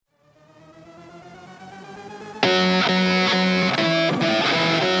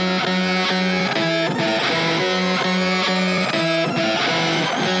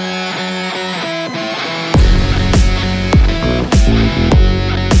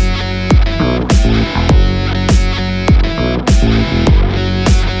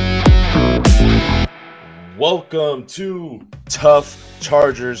Welcome to Tough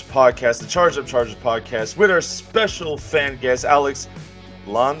Chargers Podcast, the Charge Up Chargers Podcast, with our special fan guest, Alex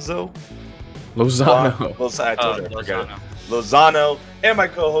Lozano, and my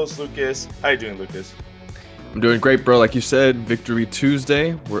co-host, Lucas. How you doing, Lucas? I'm doing great, bro. Like you said, Victory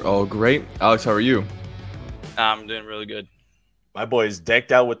Tuesday. We're all great. Alex, how are you? I'm doing really good. My boy's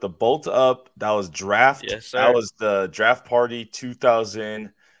decked out with the bolt up. That was draft. Yes, sir. That was the draft party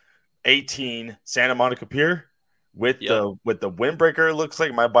 2018 Santa Monica Pier with the windbreaker. It looks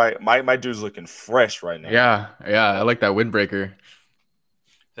like my dude's looking fresh right now. Yeah, I like that windbreaker.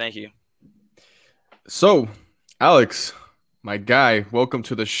 Thank you. So, Alex, my guy, welcome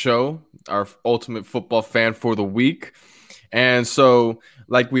to the show, our ultimate football fan for the week. And so,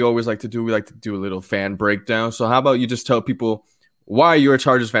 like we always like to do, we like to do a little fan breakdown. So how about you just tell people why you're a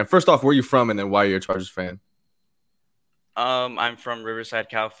Chargers fan? First off, where are you from, and then why you're a Chargers fan? I'm from Riverside,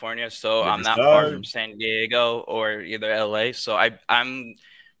 California, so I'm not far from San Diego or either LA. So I'm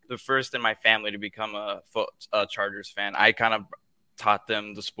the first in my family to become a Chargers fan. I kind of taught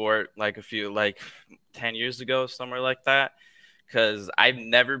them the sport like 10 years ago, somewhere like that. Because I've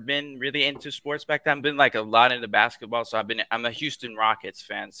never been really into sports back then. I've been like a lot into basketball, so I'm a Houston Rockets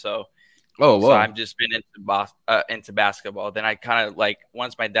fan. So, so I've just been into basketball. Then I kind of like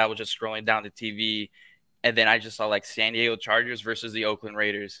once my dad was just scrolling down the TV, and then I just saw like San Diego Chargers versus the Oakland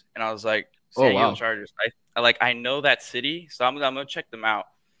Raiders, and I was like, San Diego Chargers. I know that city, so I'm gonna check them out.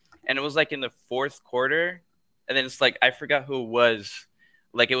 And it was like in the fourth quarter, and then it's like I forgot who it was.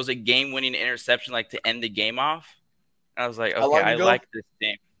 Like it was a game-winning interception, like to end the game off. I was like, okay, I like this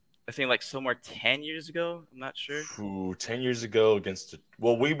game. I think like somewhere 10 years ago. I'm not sure. 10 years ago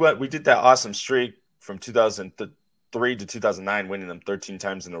we did that awesome streak from 2003 to 2009, winning them 13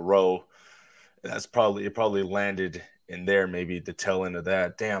 times in a row. It probably landed in there, maybe the tail end of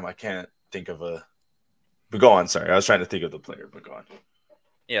that. Damn, I can't think of but go on. Sorry, I was trying to think of the player, but go on.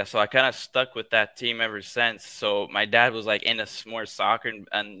 Yeah, so I kind of stuck with that team ever since. So my dad was like into more soccer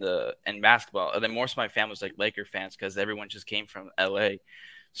and basketball, and then most of my family was like Laker fans because everyone just came from LA.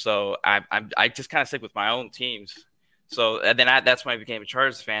 So I just kind of stick with my own teams. So and then that's when I became a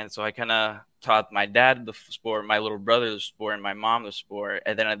Chargers fan. So I kind of taught my dad the sport, my little brother the sport, and my mom the sport.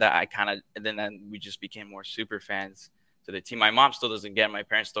 And then we just became more super fans to the team. My mom still doesn't get it. My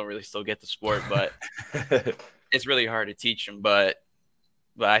parents don't really still get the sport, but it's really hard to teach them. But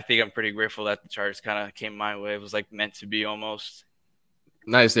I think I'm pretty grateful that the Chargers kind of came my way. It was like meant to be almost.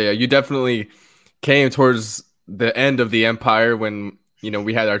 Nice. Yeah, you definitely came towards the end of the empire when,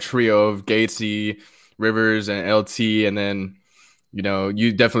 we had our trio of Gatesy, Rivers, and LT. And then,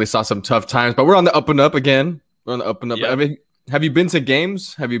 you definitely saw some tough times. But we're on the up and up again. We're on the up and up. Yep. I mean, have you been to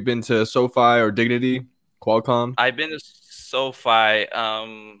games? Have you been to SoFi or Dignity, Qualcomm? I've been to SoFi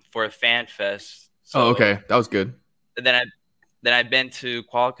for a fan fest. So, okay. That was good. And then I've been to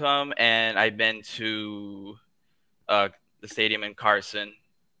Qualcomm, and I've been to the stadium in Carson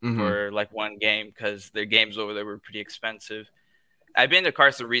for like one game because their games over there were pretty expensive. I've been to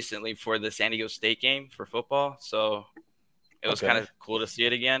Carson recently for the San Diego State game for football, so it was kind of cool to see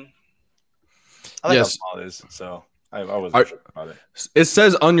it again. I like how small it is, so I wasn't sure about it. It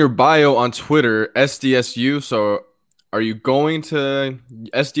says on your bio on Twitter, SDSU, so are you going to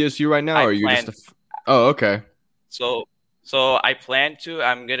SDSU right now, or are you just Oh, okay. So I plan to.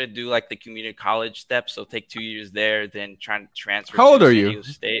 I'm gonna do like the community college step. So take 2 years there, then try and transfer. How old to are San you? Diego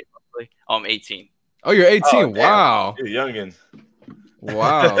State. I'm 18. Oh, you're 18. Oh, wow, you're youngin.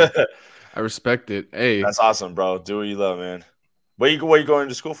 Wow, I respect it. Hey, that's awesome, bro. Do what you love, man. What are you going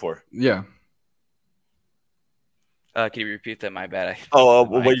to school for? Yeah. Can you repeat that? My bad.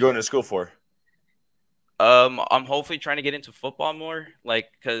 What are you going to school for? I'm hopefully trying to get into football more,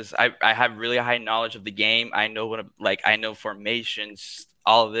 because I have really high knowledge of the game. I know I know formations,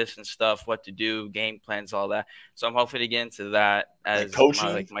 all of this and stuff, what to do, game plans, all that. So I'm hoping to get into that as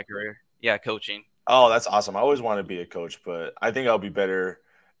coaching, my career. Yeah, coaching. Oh, that's awesome. I always wanted to be a coach, but I think I'll be better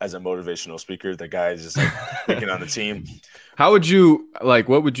as a motivational speaker. The guy is just like picking on the team. How would you what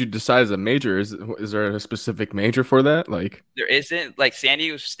would you decide as a major? Is there a specific major for that? There isn't. Like San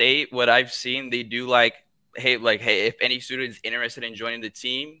Diego State, what I've seen, they do hey, if any student is interested in joining the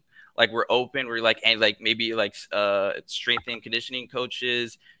team, we're open. We're maybe strength and conditioning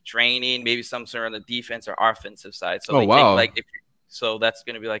coaches, training, maybe some sort on the defense or offensive side. So so that's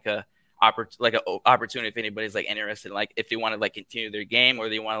going to be an opportunity if anybody's interested, if they want to continue their game or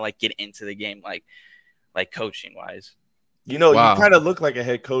they want to get into the game, coaching wise. You kind of look like a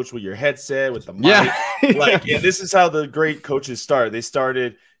head coach with your headset, with the mic. Yeah. And this is how the great coaches start. They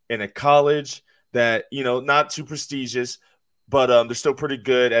started in a college that, not too prestigious, but they're still pretty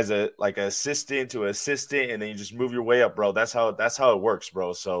good as a like assistant to assistant, and then you just move your way up, bro. That's how it works,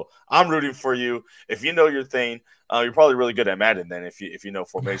 bro. So I'm rooting for you. If you know your thing, you're probably really good at Madden. Then if you know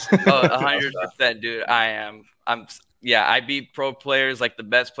formation. 100%, dude. I am. I beat pro players, like the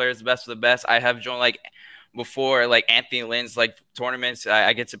best players, the best of the best. I have joined like before, like Anthony Lynn's like tournaments.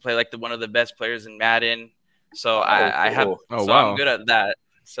 I get to play like one of the best players in Madden. So I have. Oh, so wow. I'm good at that.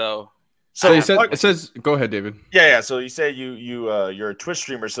 So it says. Go ahead, David. Yeah. So you say you're a Twitch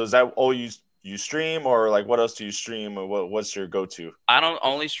streamer. So is that all you stream, or like what else do you stream, or what's your go-to? I don't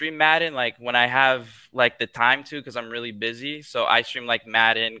only stream Madden like when I have like the time to, because I'm really busy. So I stream like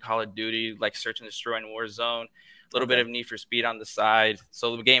Madden, Call of Duty, like Search and Destroy and Warzone, a little bit of Need for Speed on the side.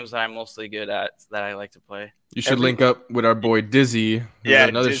 So the games that I'm mostly good at that I like to play. You should link up with our boy Dizzy, who's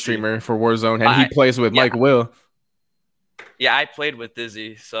another Dizzy. streamer for Warzone, and he plays with Mike Will. Yeah, I played with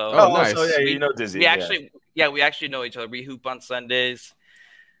Dizzy. So nice. So you know Dizzy. We actually know each other. We hoop on Sundays.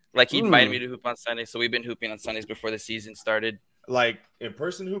 Like he invited me to hoop on Sundays, so we've been hooping on Sundays before the season started. Like in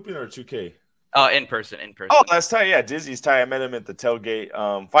person hooping or 2K? In person. Oh, that's tight. Yeah, Dizzy's tight. I met him at the tailgate.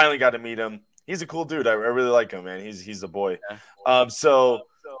 Finally got to meet him. He's a cool dude. I really like him, man. He's the boy. Yeah. So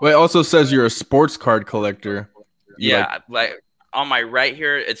well, it also says you're a sports card collector. Yeah, like on my right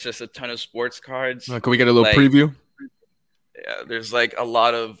here, it's just a ton of sports cards. Can we get a little preview? Yeah, there's like a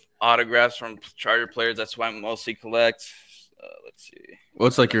lot of autographs from Charger players. That's why I mostly collect. Let's see.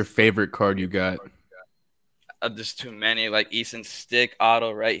 What's like your favorite card you got? Just too many. Like Easton Stick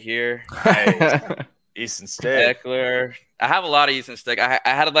auto right here. Easton Stick. Eckler. I have a lot of Easton Stick. I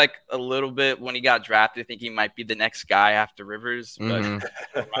had like a little bit when he got drafted. I think he might be the next guy after Rivers. But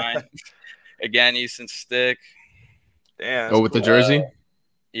never mind. Again, Easton Stick. Damn. With the jersey?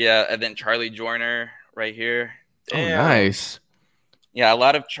 Yeah, and then Charlie Joyner right here. Damn. Oh, nice. Yeah, a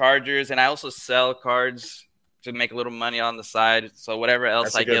lot of Chargers, and I also sell cards to make a little money on the side. So whatever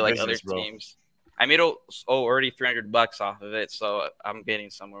else I get, like other teams, I made already $300 off of it. So I'm getting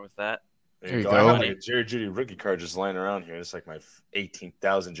somewhere with that. There you go. I have like a Jerry Jeudy rookie card just laying around here. It's like my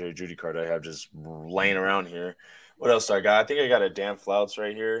 18,000 Jerry Jeudy card I have just laying around here. What else do I got? I think I got a Dan Flouts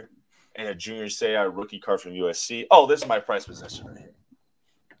right here and a Junior Seau rookie card from USC. Oh, this is my prize possession right here.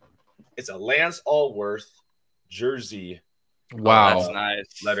 It's a Lance Allworth jersey. Wow. That's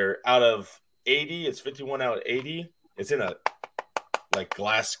nice. Letter out of 80. It's 51 out of 80. It's in a like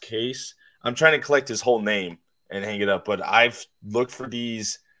glass case. I'm trying to collect his whole name and hang it up, but I've looked for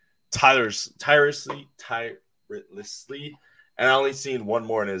these tirelessly, and I only seen one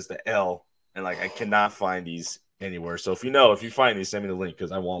more, and it's the L, and like I cannot find these anywhere. So if you find these, send me the link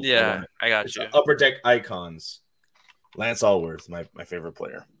because I won't. Yeah, I got you. Upper Deck Icons. Lance Allworth, my favorite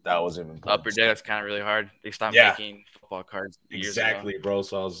player. That was even Upper Deck. That's kind of really hard. They stopped making football cards years ago. Bro.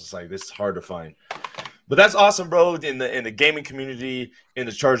 So I was just like, this is hard to find. But that's awesome, bro. In the gaming community, in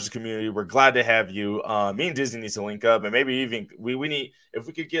the Chargers community, we're glad to have you. Me and Disney needs to link up, and maybe even we need, if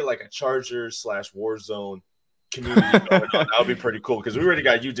we could get like a Chargers / Warzone community going on, that would be pretty cool because we already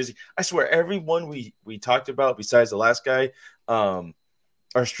got you, Disney. I swear, everyone we talked about besides the last guy,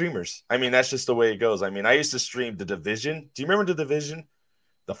 are streamers. I mean, that's just the way it goes. I mean, I used to stream The Division. Do you remember The Division?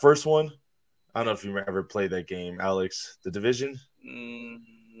 The first one? I don't know if you ever played that game, Alex. The Division?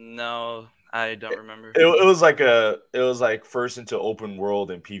 No, I don't remember. It was like first into open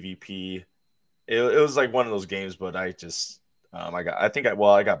world and PvP. It was like one of those games, but I just I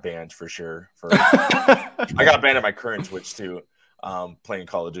got banned for sure. I got banned at my current Twitch too. Playing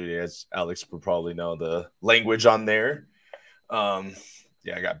Call of Duty, as Alex would probably know the language on there.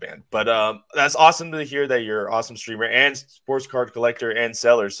 Yeah, I got banned. But that's awesome to hear that you're an awesome streamer and sports card collector and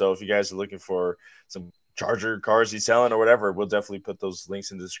seller. So if you guys are looking for some Charger cards he's selling or whatever, we'll definitely put those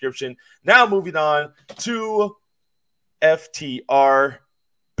links in the description. Now moving on to FTR,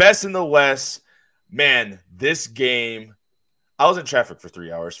 Best in the West. Man, this game, I was in traffic for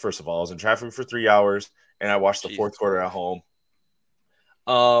 3 hours. First of all, I was in traffic for 3 hours, and I watched the fourth quarter at home.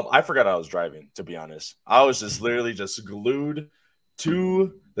 I forgot I was driving, to be honest. I was just literally just glued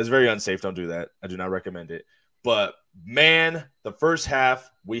to – that's very unsafe. Don't do that. I do not recommend it. But, man, the first half,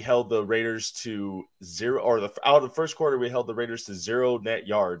 we held the Raiders to zero – or out of the first quarter, we held the Raiders to 0 net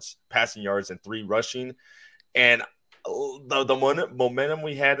yards, passing yards, and 3 rushing. And the momentum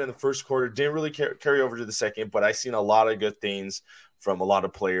we had in the first quarter didn't really carry over to the second, but I seen a lot of good things from a lot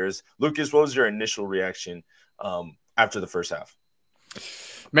of players. Lucas, what was your initial reaction after the first half?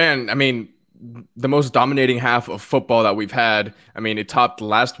 Man, I mean, the most dominating half of football that we've had. I mean, it topped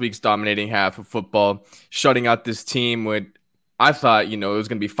last week's dominating half of football, shutting out this team with, I thought, it was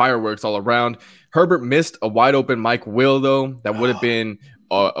going to be fireworks all around. Herbert missed a wide open Mike Will, though. That would have been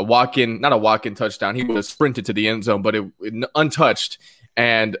a walk-in, not a walk-in touchdown. He would have sprinted to the end zone, but it untouched.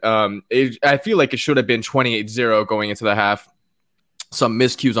 And I feel like it should have been 28-0 going into the half. Some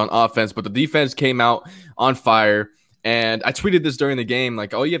miscues on offense, but the defense came out on fire. And I tweeted this during the game,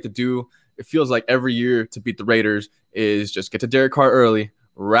 like, all you have to do, it feels like every year to beat the Raiders, is just get to Derek Carr early,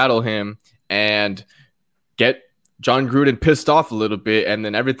 rattle him, and get John Gruden pissed off a little bit, and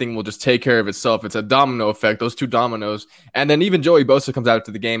then everything will just take care of itself. It's a domino effect, those two dominoes. And then even Joey Bosa comes out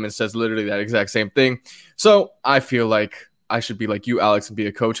to the game and says literally that exact same thing. So I feel like I should be like you, Alex, and be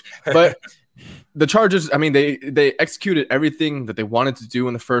a coach. But the Chargers, I mean, they executed everything that they wanted to do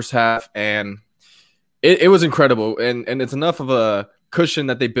in the first half, and it was incredible. And it's enough of a cushion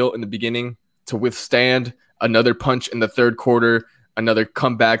that they built in the beginning to withstand another punch in the third quarter, another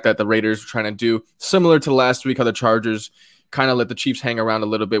comeback that the Raiders were trying to do, similar to last week how the Chargers kind of let the Chiefs hang around a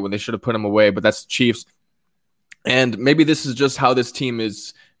little bit when they should have put them away, but that's the Chiefs. And maybe this is just how this team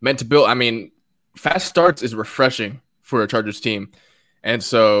is meant to build. I mean, fast starts is refreshing for a Chargers team. And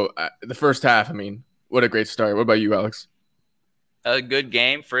so the first half, I mean, what a great start. What about you, Alex? A good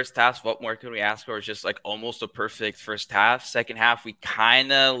game. First half, what more could we ask for? It's just like almost a perfect first half. Second half, we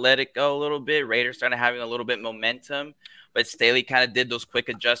kind of let it go a little bit. Raiders started having a little bit momentum, but Staley kind of did those quick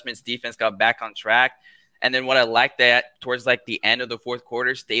adjustments. Defense got back on track. And then what I liked that towards like the end of the fourth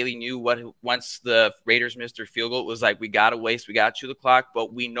quarter, Staley knew once the Raiders missed their field goal, it was like, we got to waste, we got to chew the clock,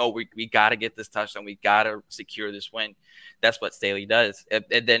 but we know we got to get this touchdown. We got to secure this win. That's what Staley does. And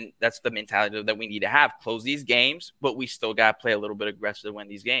then that's the mentality that we need to have. Close these games, but we still got to play a little bit aggressive to win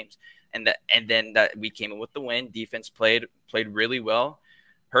these games. And then we came in with the win. Defense played really well.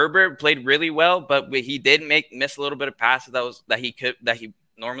 Herbert played really well, but he did miss a little bit of passes that he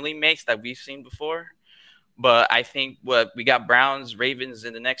normally makes that we've seen before. But I think we got Browns, Ravens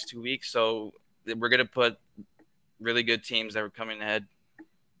in the next 2 weeks, so we're gonna put really good teams that are coming ahead.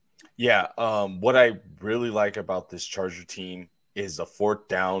 Yeah, what I really like about this Charger team is the fourth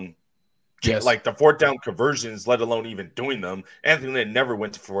down. Yes. Like the fourth down conversions, let alone even doing them. Anthony Lynn never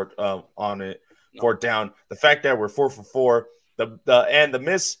went to fourth down. The fact that we're 4 for 4, the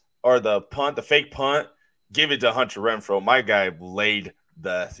miss or the punt, the fake punt, give it to Hunter Renfrow. My guy laid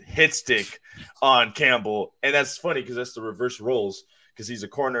the hit stick on Campbell, and that's funny because that's the reverse roles because he's a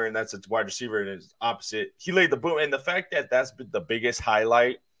corner and that's a wide receiver and it's opposite. He laid the boom, and the fact that that's been the biggest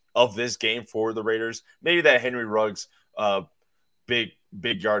highlight of this game for the Raiders, maybe that Henry Ruggs big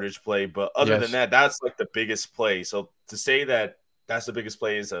yardage play, but other than that, that's like the biggest play. So to say that that's the biggest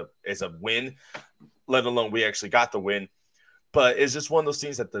play is a win, let alone we actually got the win. But it's just one of those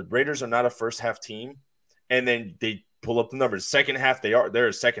things that the Raiders are not a first half team, and then they pull up the numbers. Second half, they're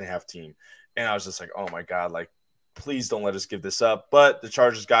a second half team. And I was just like, oh my God, like, please don't let us give this up. But the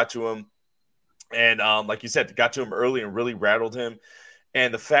Chargers got to him. And like you said, got to him early and really rattled him.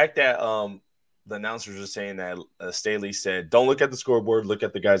 And the fact that the announcers are saying that Staley said, don't look at the scoreboard, look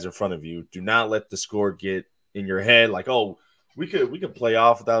at the guys in front of you. Do not let the score get in your head. Like, oh, we could play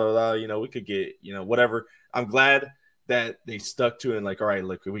off without, we could get, whatever. I'm glad that they stuck to it and like, all right,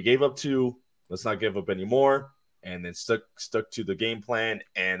 look, we gave up 2. Let's not give up anymore. And then stuck to the game plan.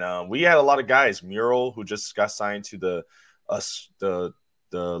 And we had a lot of guys. Murrell, who just got signed to the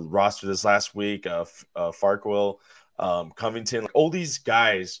roster this last week, Farquhar, Covington, like all these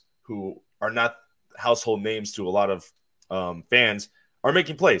guys who are not household names to a lot of fans are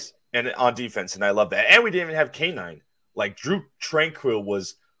making plays and on defense. And I love that. And we didn't even have K9. Like Drew Tranquil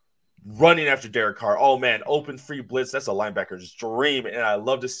was running after Derek Carr. Oh man, open free blitz. That's a linebacker's dream. And I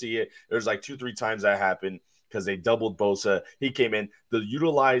love to see it. There's like 2-3 times that happened because they doubled Bosa. He came in to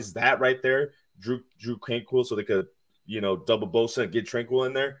utilize that right there. Drew Tranquil so they could, double Bosa and get Tranquil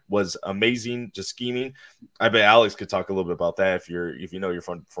in there was amazing. Just scheming. I bet Alex could talk a little bit about that if you know your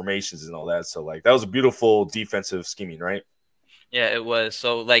formations and all that. So like that was a beautiful defensive scheming, right? Yeah, it was.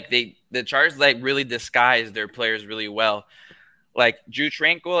 So like the Chargers like really disguised their players really well. Like Drew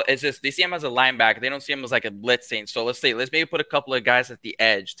Tranquil is just they see him as a linebacker. They don't see him as like a blitzing. So let's maybe put a couple of guys at the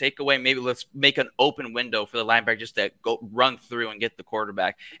edge. Take away, maybe let's make an open window for the linebacker just to go run through and get the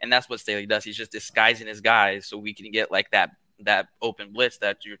quarterback. And that's what Staley does. He's just disguising his guys so we can get like that open blitz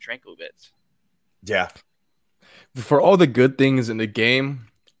that Drew Tranquil gets. Yeah. For all the good things in the game,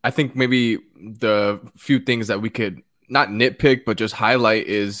 I think maybe the few things that we could not nitpick but just highlight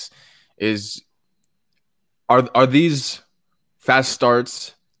is are these fast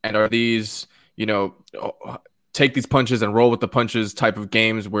starts and are these, take these punches and roll with the punches type of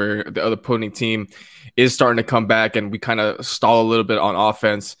games where the other opposing team is starting to come back and we kind of stall a little bit on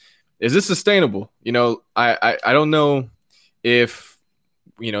offense. Is this sustainable? I don't know if,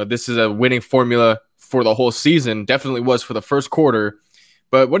 this is a winning formula for the whole season. Definitely was for the first quarter,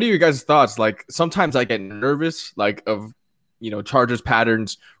 But what are your guys' thoughts? Like sometimes I get nervous, like of Chargers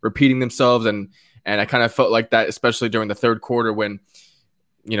patterns repeating themselves, and I kind of felt like that, especially during the third quarter when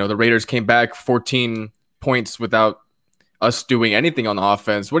the Raiders came back 14 points without us doing anything on the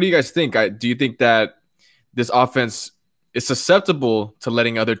offense. What do you guys think? Do you think that this offense is susceptible to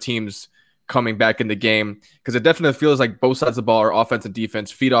letting other teams coming back in the game? Because it definitely feels like both sides of the ball, our offense and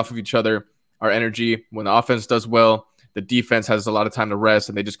defense, feed off of each other, our energy. When the offense does well, the defense has a lot of time to rest,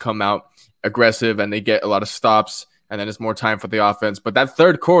 and they just come out aggressive, and they get a lot of stops, and then it's more time for the offense. But that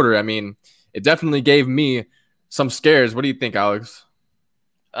third quarter, I mean, it definitely gave me some scares. What do you think, Alex?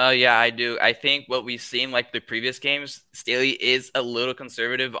 Yeah, I do. I think what we've seen, like the previous games, Staley is a little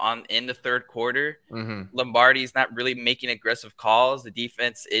conservative in the third quarter. Mm-hmm. Lombardi's not really making aggressive calls. The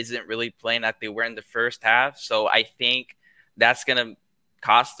defense isn't really playing like they were in the first half. So I think that's going to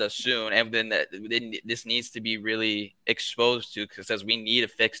cost us soon. And then this needs to be really exposed to, because we need to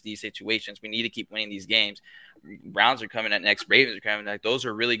fix these situations. We need to keep winning these games. Browns are coming at next. Ravens are coming. Like those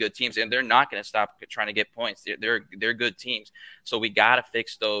are really good teams, and they're not going to stop trying to get points. They're good teams. So we got to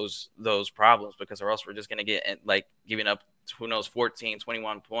fix those problems, because or else we're just going to get like giving up 14,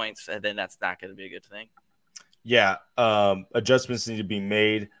 21 points, and then that's not going to be a good thing. Yeah, adjustments need to be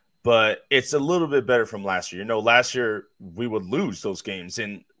made, but it's a little bit better from last year. Last year we would lose those games,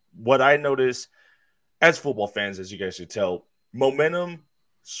 and what I noticed as football fans, as you guys should tell, momentum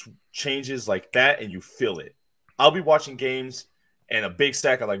changes like that, and you feel it. I'll be watching games and a big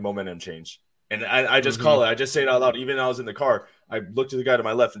stack of like momentum change. And I just call it. I just say it out loud. Even when I was in the car, I looked to the guy to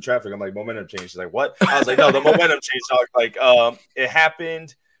my left in traffic. I'm like, momentum change. He's like, what? I was like, no, the momentum change. Dog. Like, it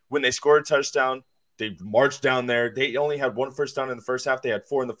happened when they scored a touchdown. They marched down there. They only had one first down in the first half. They had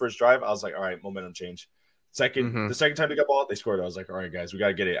 4 in the first drive. I was like, all right, momentum change. The second time they got ball, they scored. I was like, all right, guys, we got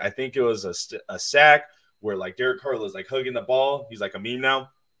to get it. I think it was a sack where like Derek Carr was like hugging the ball. He's like a meme now.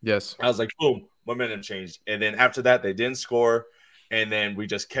 Yes. I was like, boom, momentum changed. And then after that, they didn't score. And then we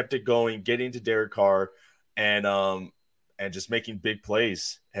just kept it going, getting to Derek Carr and just making big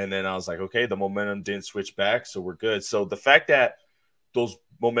plays. And then I was like, okay, the momentum didn't switch back, so we're good. So the fact that those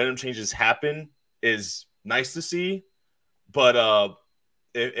momentum changes happen is nice to see. But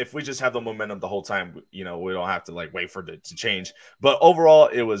if we just have the momentum the whole time, we don't have to like wait for it to change. But overall,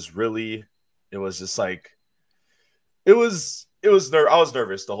 it was just like I was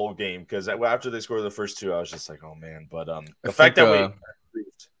nervous the whole game, because after they scored the first 2, I was just like, oh man. But the fact that we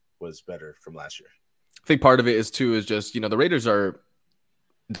improved was better from last year. I think part of it is just the Raiders are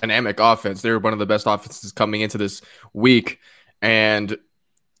dynamic offense. They're one of the best offenses coming into this week, and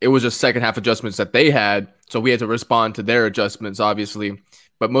it was just second half adjustments that they had, so we had to respond to their adjustments, obviously.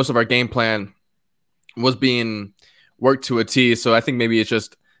 But most of our game plan was being worked to a T. So I think maybe it's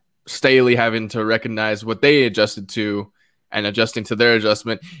just Staley having to recognize what they adjusted to and adjusting to their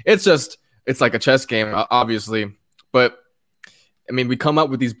adjustment. It's like a chess game, obviously. But I mean, we come up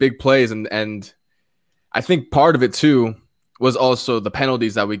with these big plays, and I think part of it too was also the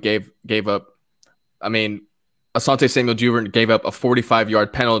penalties that we gave up. I mean, Asante Samuel Jr. gave up a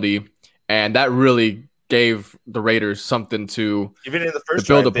 45-yard penalty, and that really gave the Raiders something to even in the first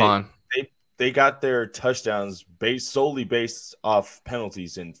build upon. They got their touchdowns solely based off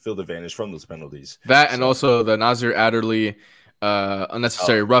penalties and field advantage from those penalties. And also the Nasir Adderley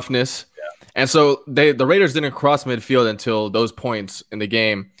unnecessary roughness. Yeah. And so the Raiders didn't cross midfield until those points in the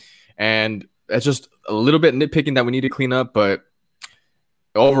game. And it's just a little bit nitpicking that we need to clean up. But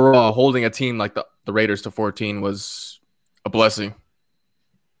overall, holding a team like the Raiders to 14 was a blessing.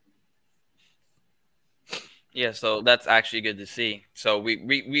 Yeah, so that's actually good to see. So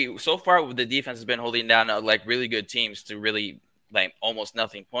we so far the defense has been holding down like really good teams to really like almost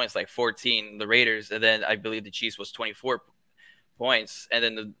nothing points, like 14 the Raiders, and then I believe the Chiefs was 24 points, and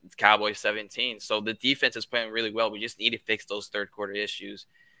then the Cowboys 17. So the defense is playing really well. We just need to fix those third quarter issues,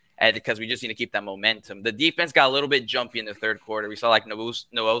 and because we just need to keep that momentum. The defense got a little bit jumpy in the third quarter. We saw like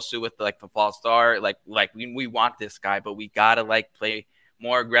Nwosu with the false start. Like we want this guy, but we gotta like play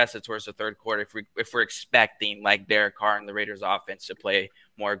more aggressive towards the third quarter if we're expecting like Derek Carr and the Raiders offense to play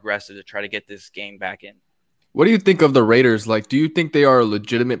more aggressive to try to get this game back in. What do you think of the Raiders? Like, do you think they are a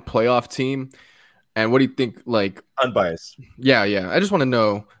legitimate playoff team? And what do you think, like... Unbiased. Yeah. I just want to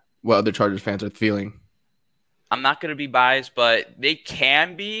know what other Chargers fans are feeling. I'm not going to be biased, but they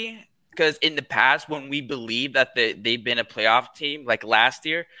can be, because in the past when we believed that they've been a playoff team, like last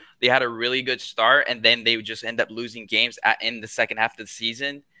year, they had a really good start, and then they would just end up losing games in the second half of the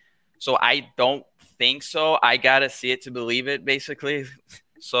season. So I don't think so. I got to see it to believe it, basically.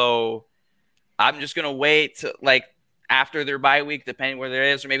 So I'm just going to wait to, like, after their bye week, depending where there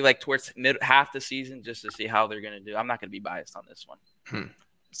is, or maybe like towards half the season, just to see how they're going to do. I'm not going to be biased on this one.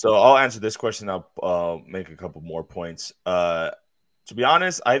 So I'll answer this question. I'll make a couple more points. To be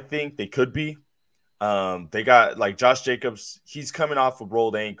honest, I think they could be. They got like Josh Jacobs. He's coming off of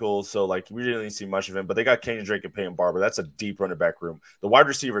rolled ankles, so like we didn't really see much of him. But they got Kenyon Drake and Peyton Barber. That's a deep running back room. The wide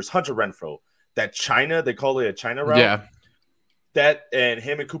receivers, Hunter Renfro. That China, they call it a China route. Yeah. That and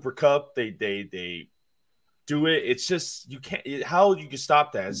him and Cooper Kupp, they do it. It's just you can't. How you can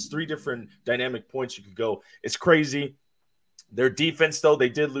stop that? It's three different dynamic points you could go. It's crazy. Their defense, though, they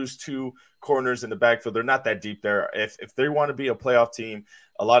did lose two corners in the backfield. They're not that deep there. If they want to be a playoff team,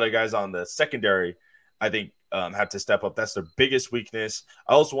 a lot of guys on the secondary, I think, have to step up. That's their biggest weakness.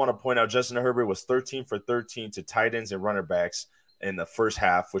 I also want to point out Justin Herbert was 13 for 13 to tight ends and running backs in the first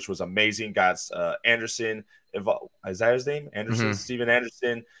half, which was amazing. Got Anderson, is that his name? Anderson, Steven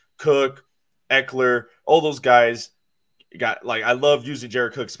Anderson, Cook, Eckler, all those guys. Got like I love using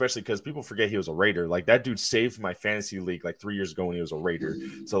Jared Cook, especially because people forget he was a Raider. Like that dude saved my fantasy league like 3 years ago when he was a Raider.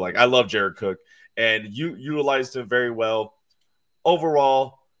 So like I love Jared Cook, and you utilized him very well.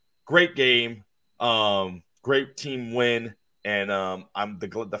 Overall, great game, great team win, and I'm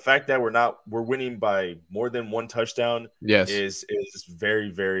the fact that we're winning by more than one touchdown. Yes, is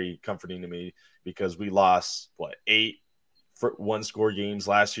very very comforting to me because we lost 8 for one score games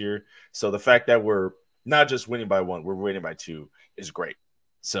last year. So the fact that we're not just winning by one, we're winning by 2 is great.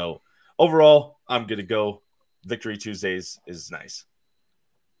 So overall, I'm going to go Victory Tuesdays is nice.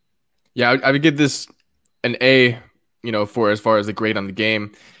 Yeah, I would give this an A, for as far as the grade on the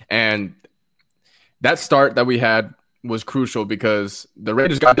game. And that start that we had was crucial because the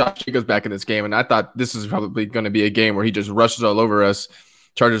Raiders got Josh Jacobs back in this game. And I thought this is probably going to be a game where he just rushes all over us.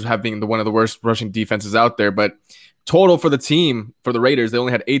 Chargers having one of the worst rushing defenses out there. But total for the team, for the Raiders, they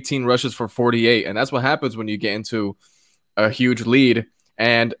only had 18 rushes for 48. And that's what happens when you get into a huge lead.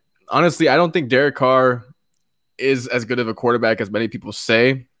 And honestly, I don't think Derek Carr is as good of a quarterback as many people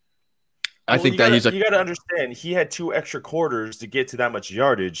say. I think that you got to understand, he had 2 extra quarters to get to that much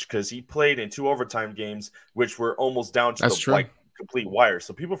yardage because he played in 2 overtime games, which were almost down to complete wire.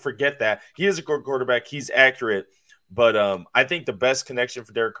 So people forget that. He is a good quarterback. He's accurate. But I think the best connection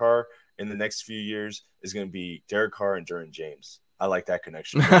for Derek Carr in the next few years is going to be Derek Carr and Derwin James. I like that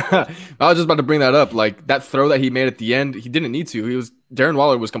connection. I was just about to bring that up. Like that throw that he made at the end, he didn't need to. Darren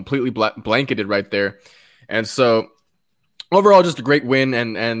Waller was completely blanketed right there. And so overall, just a great win.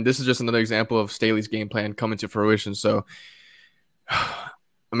 And this is just another example of Staley's game plan coming to fruition. So,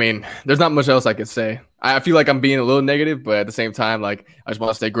 I mean, there's not much else I could say. I feel like I'm being a little negative, but at the same time, like I just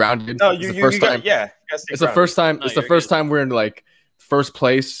want to stay grounded. No, it's the first time we're in like first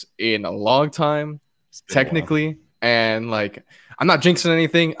place in a long time, technically. And like, I'm not jinxing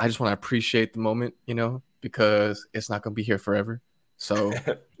anything. I just want to appreciate the moment, because it's not going to be here forever. So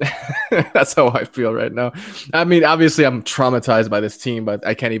that's how I feel right now. I mean, obviously I'm traumatized by this team, but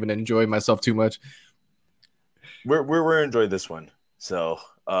I can't even enjoy myself too much. We're enjoying this one. So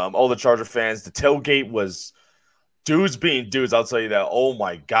all the Charger fans, the tailgate was dudes being dudes. I'll tell you that. Oh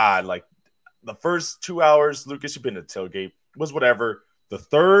my God. Like the first 2 hours, Lucas, you've been to tailgate, was whatever. The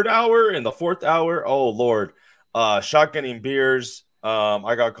third hour and the fourth hour, oh Lord. Shotgunning beers.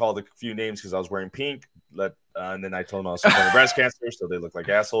 I got called a few names because I was wearing pink. And then I told them I was suffering breast cancer, so they look like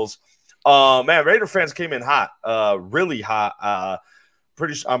assholes. Man, Raider fans came in hot, really hot.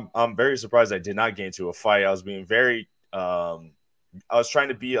 I'm very surprised I did not get into a fight. I was being very, I was trying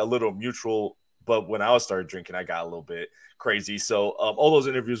to be a little mutual, but when I started drinking, I got a little bit crazy. So all those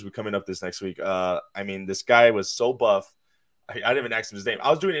interviews will be coming up this next week. I mean, this guy was so buff. I didn't even ask him his name. I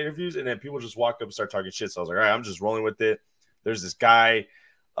was doing interviews, and then people just walk up and start talking shit. So I was like, all right, I'm just rolling with it. There's this guy.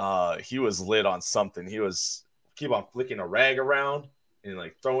 He was lit on something. He was keep on flicking a rag around and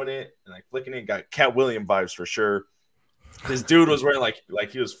like throwing it and like flicking it. Got Cat William vibes for sure. This dude was wearing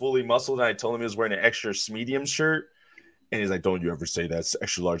like he was fully muscled, and I told him he was wearing an extra medium shirt. And he's like, "Don't you ever say that. It's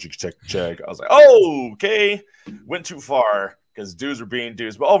extra large check." I was like, "Oh, okay." Went too far because dudes were being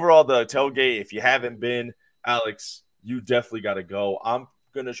dudes. But overall, the tailgate, if you haven't been, Alex, you definitely got to go. I'm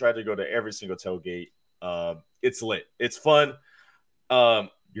going to try to go to every single tailgate. It's lit. It's fun.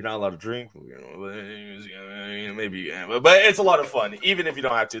 You're not allowed to drink. Maybe, but it's a lot of fun. Even if you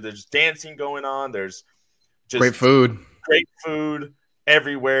don't have to, there's dancing going on. There's just great food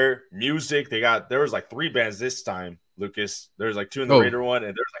everywhere. Music. There was like 3 bands this time, Lucas. There's like 2 in the Raider one,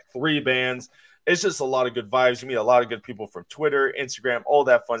 and there's like 3 bands. It's just a lot of good vibes. You meet a lot of good people from Twitter, Instagram, all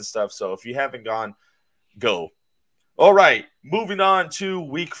that fun stuff. So if you haven't gone, go. All right, moving on to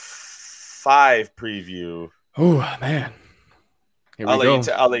week 5 preview. Oh, man. I'll let you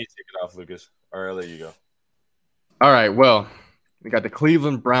take it off, Lucas, or I'll let you go. All right, well, we got the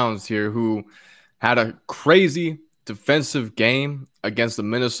Cleveland Browns here who had a crazy defensive game against the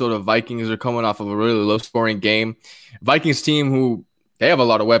Minnesota Vikings. They're coming off of a really low-scoring game. Vikings team who they have a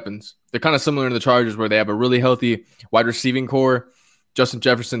lot of weapons. They're kind of similar to the Chargers where they have a really healthy wide receiving core. Justin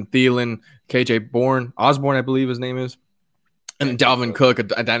Jefferson, Thielen, KJ Osborne, I believe his name is, and Dalvin Cook, a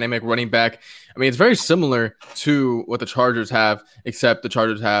dynamic running back. I mean, it's very similar to what the Chargers have, except the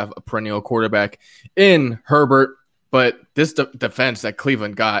Chargers have a perennial quarterback in Herbert. But this defense that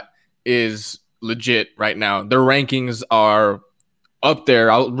Cleveland got is legit right now. Their rankings are up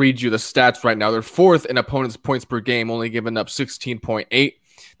there. I'll read you the stats right now. They're fourth in opponents' points per game, only giving up 16.8.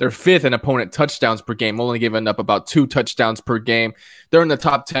 They're fifth in opponent touchdowns per game, only giving up about 2 touchdowns per game. They're in the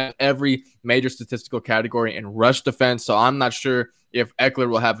top 10 every major statistical category in rush defense. So I'm not sure if Eckler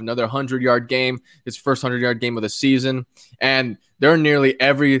will have another 100-yard game, his first 100-yard game of the season. And they're in nearly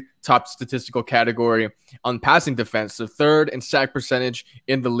every top statistical category on passing defense. So third in sack percentage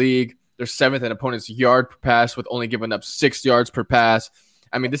in the league. They're seventh in opponent's yard per pass with only giving up 6 yards per pass.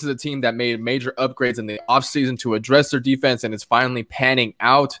 I mean, this is a team that made major upgrades in the offseason to address their defense, and it's finally panning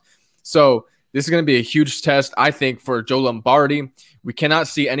out. So this is going to be a huge test, I think, for Joe Lombardi. We cannot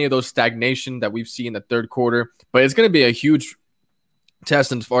see any of those stagnation that we've seen in the third quarter, but it's going to be a huge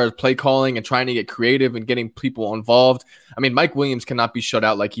test as far as play calling and trying to get creative and getting people involved. I mean, Mike Williams cannot be shut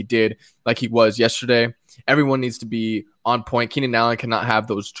out like he was yesterday. Everyone needs to be on point. Keenan Allen cannot have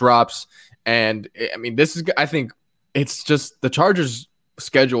those drops. And, I mean, I think it's just the Chargers'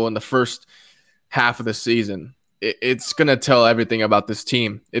 schedule in the first half of the season. It's going to tell everything about this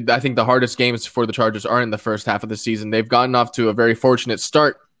team. I think the hardest games for the Chargers are in the first half of the season. They've gotten off to a very fortunate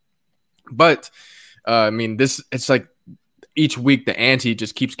start. But, I mean, it's like each week the ante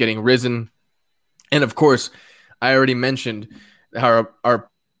just keeps getting risen. And, of course, I already mentioned our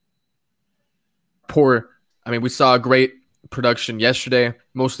poor – I mean, we saw a great production yesterday,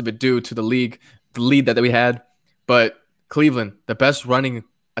 most of it due to the lead that we had. But Cleveland, the best running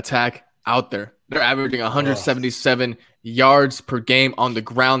attack out there. They're averaging 177 yards per game on the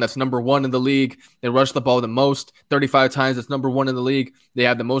ground. That's number 1 in the league. They rush the ball the most, 35 times. That's number 1 in the league. They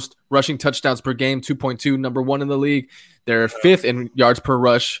have the most rushing touchdowns per game, 2.2, number 1 in the league. They're 5th in yards per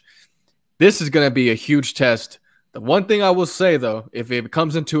rush. This is going to be a huge test. The one thing I will say, though, if it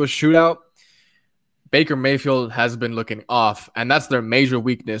comes into a shootout, Baker Mayfield has been looking off, and that's their major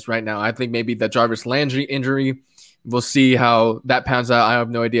weakness right now. I think maybe the Jarvis Landry injury. We'll see how that pans out. I have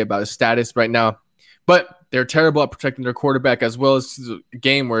no idea about his status right now. But they're terrible at protecting their quarterback, as well as a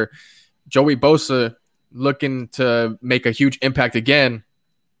game where Joey Bosa looking to make a huge impact again.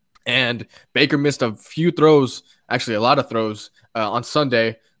 And Baker missed a few throws, actually a lot of throws on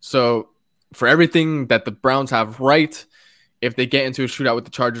Sunday. So for everything that the Browns have right, if they get into a shootout with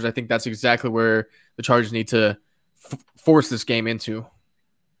the Chargers, I think that's exactly where the Chargers need to force this game into.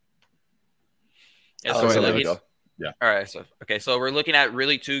 Yeah, so there we go. Yeah. All right. So we're looking at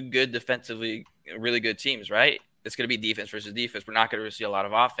really 2 good defensively, really good teams, right? It's going to be defense versus defense. We're not going to see a lot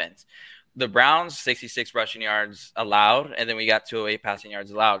of offense. The Browns, 66 rushing yards allowed, and then we got 208 passing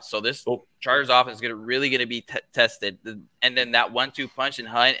yards allowed. So this Chargers offense is really going to be tested. And then that 1-2 punch in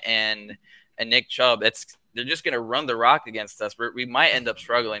Hunt and Nick Chubb, they're just going to run the rock against us. We might end up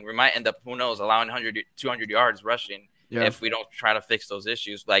struggling. We might end up, who knows, allowing 200 yards rushing. Yeah. If we don't try to fix those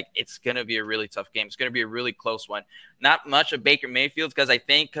issues. Like, it's going to be a really tough game. It's going to be a really close one. Not much of Baker Mayfield because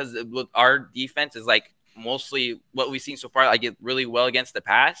our defense is like mostly what we've seen so far. I get really well against the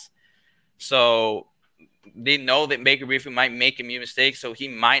pass. So they know that Baker Mayfield might make a few mistakes. So he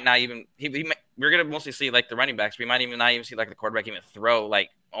might not even we're going to mostly see like the running backs. We might even not even see like the quarterback even throw like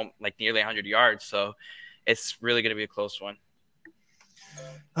nearly 100 yards. So it's really going to be a close one.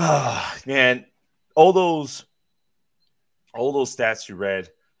 Man, all those stats you read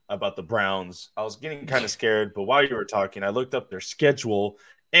about the Browns, I was getting kind of scared. But while you were talking, I looked up their schedule,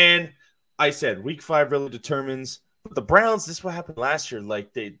 and I said Week 5 really determines. But the Browns, this is what happened last year.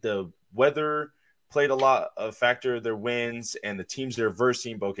 Like the weather played a lot of factor of their wins, and the teams they're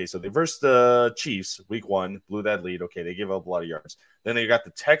versing. But okay, so they versed the Chiefs Week 1, blew that lead. Okay, they gave up a lot of yards. Then they got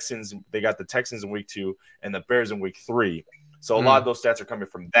the Texans. They got the Texans in Week 2, and the Bears in Week 3. So a lot of those stats are coming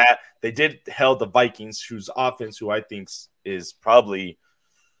from that. They did held the Vikings, whose offense, who I think is probably,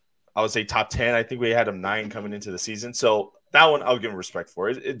 I would say, top 10. I think we had them 9 coming into the season. So that one I'll give him respect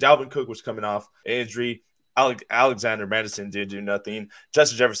for. Dalvin Cook was coming off injury. Alexander Madison did do nothing.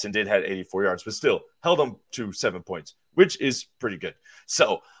 Justin Jefferson did had 84 yards, but still held them to 7 points, which is pretty good.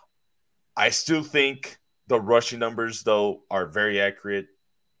 So I still think the rushing numbers, though, are very accurate,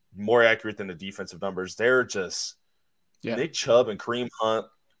 more accurate than the defensive numbers. They're just Nick Chubb and Kareem Hunt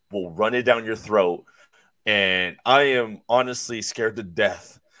will run it down your throat. And I am honestly scared to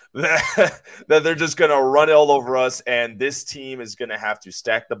death that they're just going to run it all over us, and this team is going to have to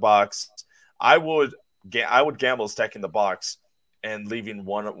stack the box. I would gamble stacking the box and leaving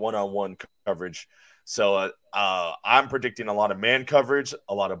one-on-one coverage. So I'm predicting a lot of man coverage,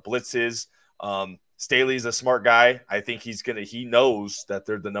 a lot of blitzes. Staley's a smart guy. I think he knows that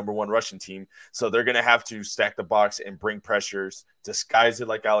they're the number one rushing team. So they're going to have to stack the box and bring pressures, disguise it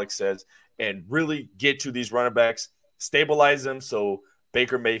like Alex says, and really get to these running backs, stabilize them so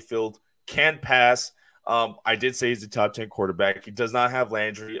Baker Mayfield can pass. I did say he's a top 10 quarterback. He does not have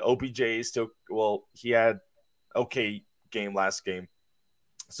Landry. OBJ is still, he had okay game last game.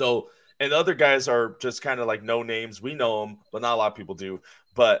 So, and the other guys are just kind of like no names. We know them, but not a lot of people do.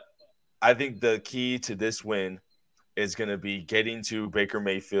 But I think the key to this win is going to be getting to Baker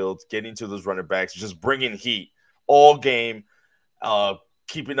Mayfield, getting to those running backs, just bringing heat all game,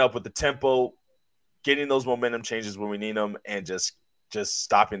 keeping up with the tempo, getting those momentum changes when we need them, and just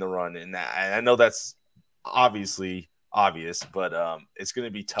stopping the run. And I know that's obviously obvious, but it's going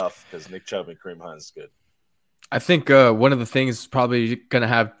to be tough because Nick Chubb and Kareem Hunt is good. I think one of the things is probably going to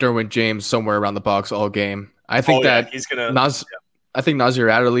have Derwin James somewhere around the box all game. I think he's going to. I think Nasir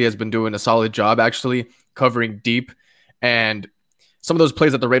Adderley has been doing a solid job actually covering deep, and some of those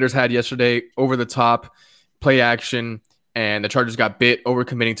plays that the Raiders had yesterday, over the top, play action, and the Chargers got bit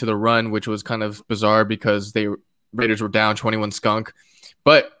overcommitting to the run, which was kind of bizarre because Raiders were down 21 skunk.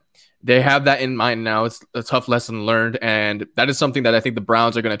 But they have that in mind now. It's a tough lesson learned, and that is something that I think the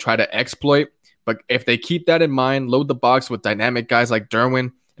Browns are going to try to exploit. But if they keep that in mind, load the box with dynamic guys like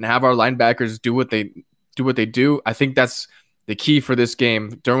Derwin and have our linebackers do what they do, I think that's the key for this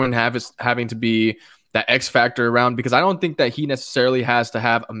game. Derwin having to be that X factor around, because I don't think that he necessarily has to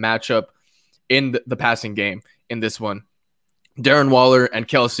have a matchup in the passing game in this one. Darren Waller and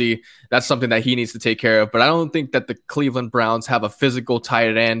Kelsey, that's something that he needs to take care of. But I don't think that the Cleveland Browns have a physical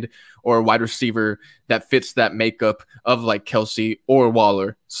tight end or a wide receiver that fits that makeup of like Kelsey or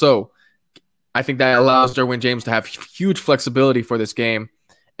Waller. So I think that allows Derwin James to have huge flexibility for this game.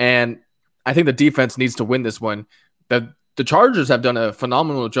 And I think the defense needs to win this one. The Chargers have done a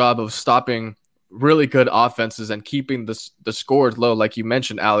phenomenal job of stopping really good offenses and keeping the scores low, like you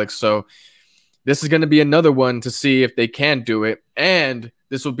mentioned, Alex. So this is going to be another one to see if they can do it. And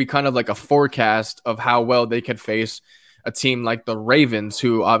this will be kind of like a forecast of how well they could face a team like the Ravens,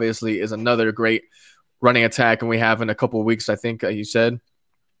 who obviously is another great running attack. And we have in a couple of weeks, I think you said.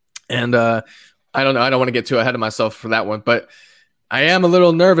 And I don't know. I don't want to get too ahead of myself for that one, but I am a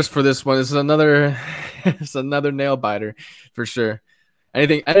little nervous for this one. This is another nail biter for sure.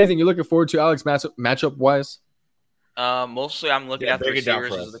 Anything you're looking forward to, Alex, matchup wise? Mostly I'm looking at the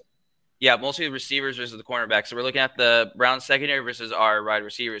receivers. Mostly the receivers versus the cornerbacks. So we're looking at the Browns secondary versus our wide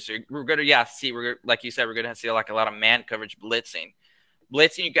receivers. So we're going to see, like you said, we're going to see like a lot of man coverage blitzing.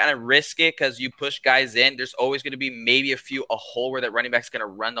 Blitzing, you kind of risk it because you push guys in. There's always going to be maybe a hole where that running back's going to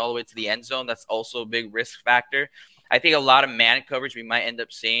run all the way to the end zone. That's also a big risk factor. I think a lot of man coverage we might end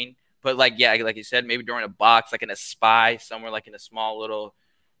up seeing. But like you said, maybe during a box, like in a spy, somewhere like in a small little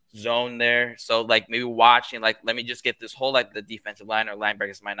zone there. So like maybe watching, like, let me just get this hole like the defensive line or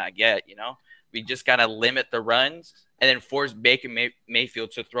linebackers might not get, We just got to limit the runs and then force Baker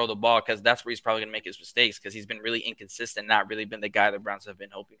Mayfield to throw the ball, because that's where he's probably going to make his mistakes, because he's been really inconsistent, not really been the guy the Browns have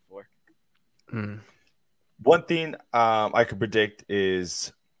been hoping for. One thing I could predict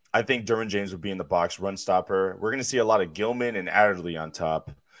is I think Derwin James will be in the box, run stopper. We're going to see a lot of Gilman and Adderley on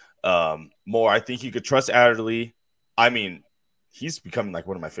top. More. I think you could trust Adderley. I mean, he's becoming like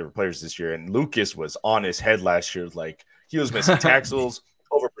one of my favorite players this year. And Lucas was on his head last year. Like, he was missing tackles,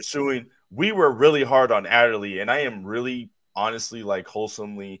 over pursuing. We were really hard on Adderley, and I am really honestly, like,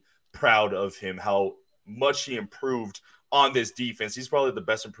 wholesomely proud of him, how much he improved on this defense. He's probably the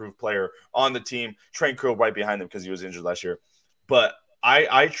best improved player on the team. Trent Krill right behind him because he was injured last year. But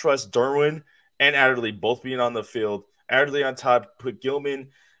I trust Derwin and Adderley both being on the field. Adderley on top, put Gilman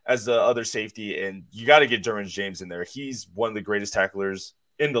as the other safety, and you got to get Derwin James in there. He's one of the greatest tacklers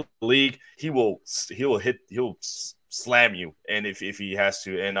in the league. He'll slam you, and if he has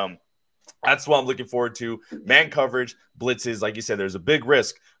to, and that's what I'm looking forward to. Man coverage, blitzes, like you said, there's a big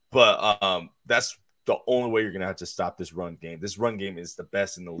risk, but that's the only way you're gonna have to stop this run game. This run game is the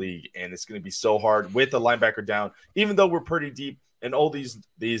best in the league, and it's gonna be so hard with the linebacker down. Even though we're pretty deep, and all these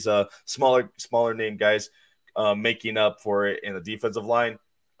smaller name guys making up for it in the defensive line,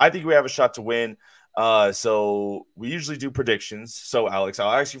 I think we have a shot to win. So we usually do predictions. So, Alex,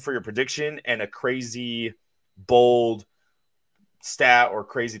 I'll ask you for your prediction and a crazy, bold stat or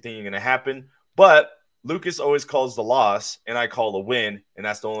crazy thing going to happen. But Lucas always calls the loss, and I call a win, and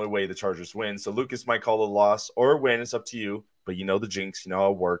that's the only way the Chargers win. So Lucas might call a loss or a win. It's up to you. but you know the jinx, you know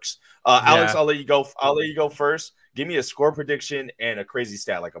how it works. Alex, I'll let you go. I'll let you go first. Give me a score prediction and a crazy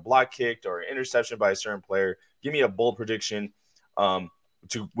stat, like a block kicked or an interception by a certain player. Give me a bold prediction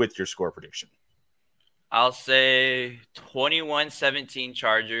with your score prediction. I'll say 21-17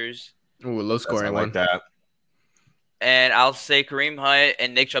 Chargers. Ooh, low scoring I like one. that. And I'll say Kareem Hunt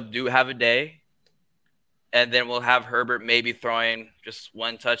and Nick Chubb do have a day. And then we'll have Herbert maybe throwing just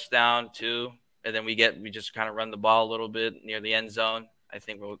one touchdown, two. And then we just kind of run the ball a little bit near the end zone. I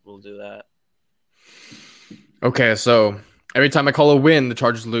think we'll do that. Okay, so every time I call a win, the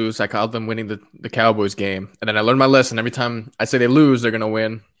Chargers lose. I call them winning the Cowboys game. And then I learned my lesson. Every time I say they lose, they're going to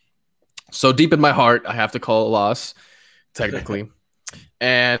win. So deep in my heart, I have to call a loss, technically.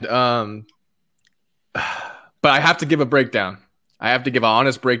 And but I have to give a breakdown. I have to give an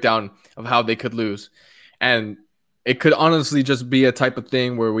honest breakdown of how they could lose. And it could honestly just be a type of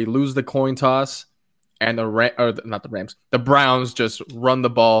thing where we lose the coin toss and the Browns just run the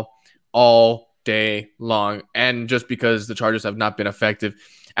ball all day long. And just because the Chargers have not been effective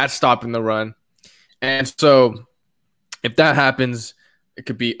at stopping the run. And so if that happens, it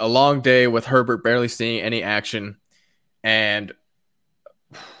could be a long day with Herbert barely seeing any action. And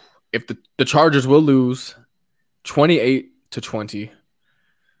if the Chargers will lose 28-20.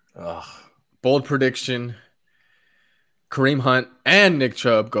 Bold prediction. Kareem Hunt and Nick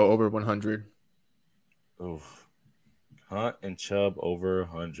Chubb go over 100. Oof. Hunt and Chubb over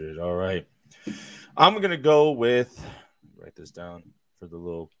 100. All right. I'm going to go with, write this down for the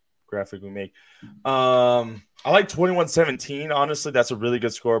little graphic we make. I like 21-17. Honestly, that's a really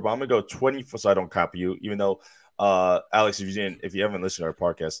good score, but I'm going to go 24 so I don't copy you, even though Alex, if you haven't listened to our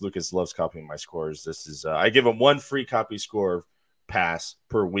podcast, Lucas loves copying my scores. This is I give him one free copy score pass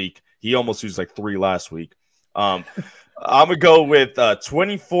per week. He almost used like 3 last week. I'm gonna go with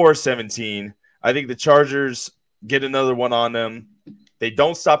 24-17. I think the Chargers get another one on them. They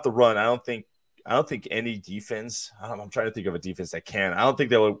don't stop the run. I don't think any defense. I'm trying to think of a defense that can. I don't think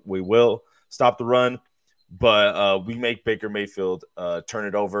that we will stop the run, but we make Baker Mayfield turn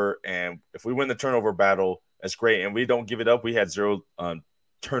it over. And if we win the turnover battle, that's great. And we don't give it up. We had 0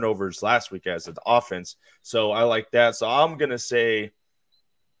 turnovers last week as an offense, so I like that. So I'm gonna say.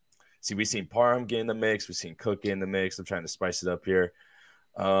 See, we've seen Parham get in the mix. We've seen Cook get in the mix. I'm trying to spice it up here.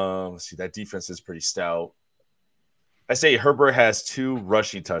 See, that defense is pretty stout. I say Herbert has 2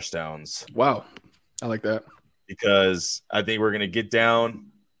 rushing touchdowns. Wow. I like that. Because I think we're going to get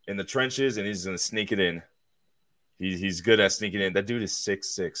down in the trenches, and he's going to sneak it in. He's good at sneaking in. That dude is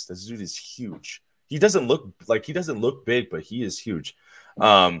 6'6". This dude is huge. He doesn't look big, but he is huge.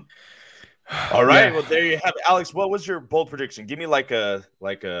 All right. Yeah. Well, there you have it. Alex, what was your bold prediction? Give me like a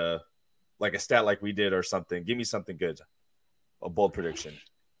stat like we did or something. Give me something good. A bold prediction.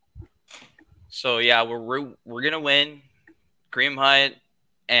 So yeah, we're gonna win. Kareem Hunt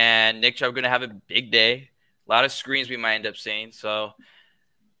and Nick Chubb are gonna have a big day. A lot of screens we might end up seeing. So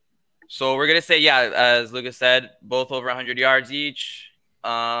we're gonna say, yeah, as Lucas said, both over 100 yards each.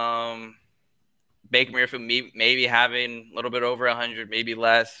 Baker Mayfield maybe having a little bit over 100, maybe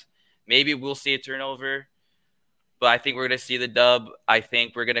less. Maybe we'll see a turnover. But I think we're going to see the dub. I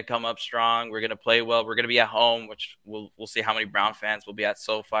think we're going to come up strong. We're going to play well. We're going to be at home, which we'll see how many Brown fans will be at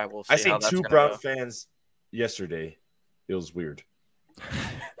SoFi. We'll see. I seen 2 Brown fans yesterday. It was weird.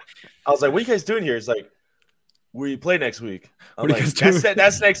 I was like, "What are you guys doing here?" It's like, "We play next week." I'm like,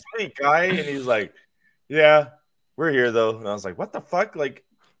 "That's next week, guy." And he's like, "Yeah, we're here though." And I was like, "What the fuck?" Like,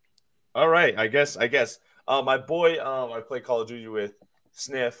 all right, I guess. My boy, I play Call of Duty with,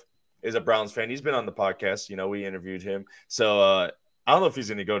 Sniff, is a Browns fan. He's been on the podcast. You know, we interviewed him. So I don't know if he's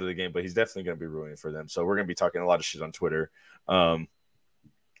going to go to the game, but he's definitely going to be rooting for them. So we're going to be talking a lot of shit on Twitter.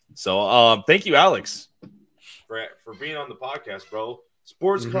 So thank you, Alex, for being on the podcast, bro.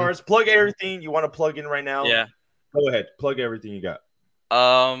 Sports cards, plug everything you want to plug in right now. Yeah. Go ahead. Plug everything you got.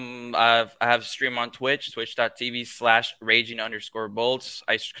 I have a stream on Twitch, twitch.tv/raging_bolts.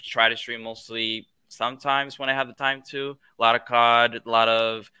 I try to stream mostly sometimes when I have the time to. A lot of COD, a lot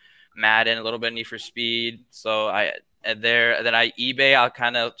of Madden, a little bit of Need for Speed. So eBay, I'll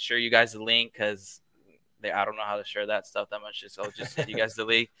kind of share you guys the link because I don't know how to share that stuff that much. So I'll just send you guys the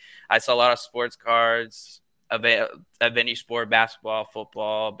link. I saw a lot of sports cards, Venue Sport, basketball,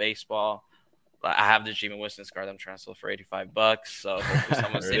 football, baseball. I have the Jameis Winston card I'm trying to sell for $85. So hopefully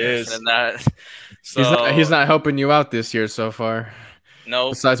someone's interested in that. So he's not helping you out this year so far. No.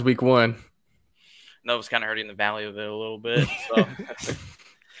 Besides week 1. No, it's kind of hurting the value of it a little bit.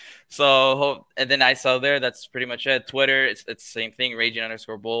 So and then I saw there. That's pretty much it. Twitter, it's the same thing.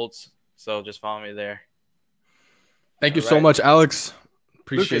 Raging_bolts. So just follow me there. Thank you so much, Alex.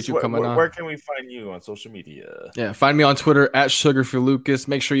 Appreciate Lucas, you coming on. Where can we find you on social media? Yeah, find me on Twitter at SugarForLucas.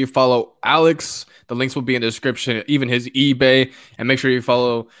 Make sure you follow Alex. The links will be in the description, even his eBay. And make sure you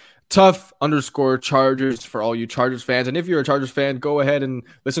follow Tough_Chargers for all you Chargers fans. And if you're a Chargers fan, go ahead and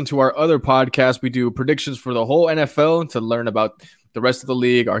listen to our other podcast. We do predictions for the whole NFL to learn about the rest of the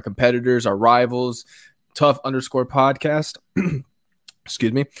league, our competitors, our rivals. Tough_Podcast.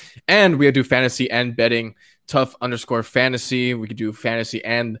 Excuse me. And we do fantasy and betting. Tough_Fantasy. We could do fantasy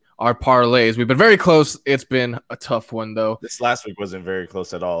and our parlays. We've been very close. It's been a tough one, though. This last week wasn't very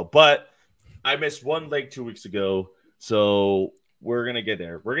close at all. But I missed one leg 2 weeks ago. So we're going to get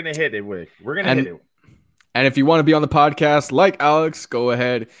there. We're going to hit it, Wick. We're going to hit it. And if you want to be on the podcast like Alex, go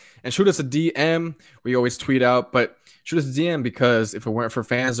ahead and shoot us a DM. We always tweet out, but shoot us a DM because if it weren't for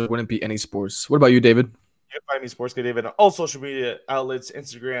fans, there wouldn't be any sports. What about you, David? You can find me Sports Guy David on all social media outlets,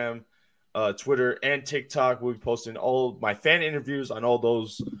 Instagram, Twitter, and TikTok. We'll be posting all my fan interviews on all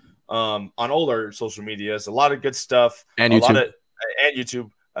those, on all our social medias. A lot of good stuff. And YouTube. And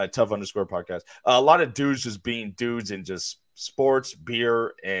YouTube, Tough_Podcast. A lot of dudes just being dudes and just sports,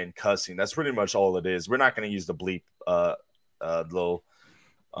 beer, and cussing. That's pretty much all it is. We're not going to use the bleep little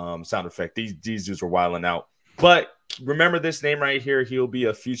sound effect. These dudes were wilding out. But remember this name right here. He'll be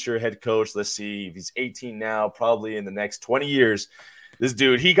a future head coach. Let's see if he's 18 now, probably in the next 20 years. This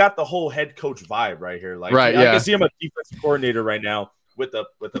dude, he got the whole head coach vibe right here. Like, right, I can see him a defensive coordinator right now with the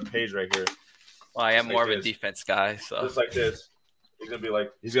page right here. Well, I am more of a defense guy, so just like this. He's gonna be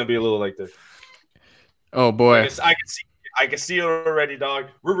a little like this. Oh boy, I can see it already, dog.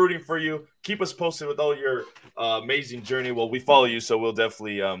 We're rooting for you. Keep us posted with all your amazing journey. Well, we follow you, so we'll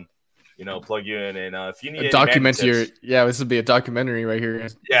definitely plug you in. And if you need a documentary, this would be a documentary right here.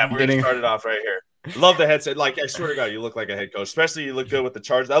 Yeah, we're gonna start it off right here. Love the headset. Like, I swear to God, you look like a head coach. Especially you look good with the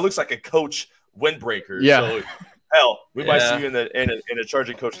Chargers. That looks like a coach windbreaker. Yeah. So, hell, we might see you in a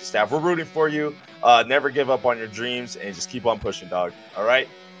Charger coaching staff. We're rooting for you. Never give up on your dreams and just keep on pushing, dog. All right?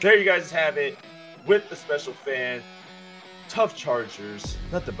 There you guys have it with the special fan. Tough Chargers.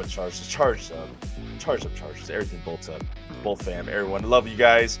 Nothing but Chargers. Charge up Chargers. Everything bolts up. Both fam. Everyone. Love you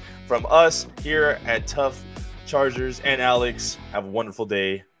guys. From us here at Tough Chargers and Alex, have a wonderful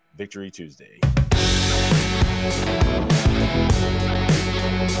day. Victory Tuesday.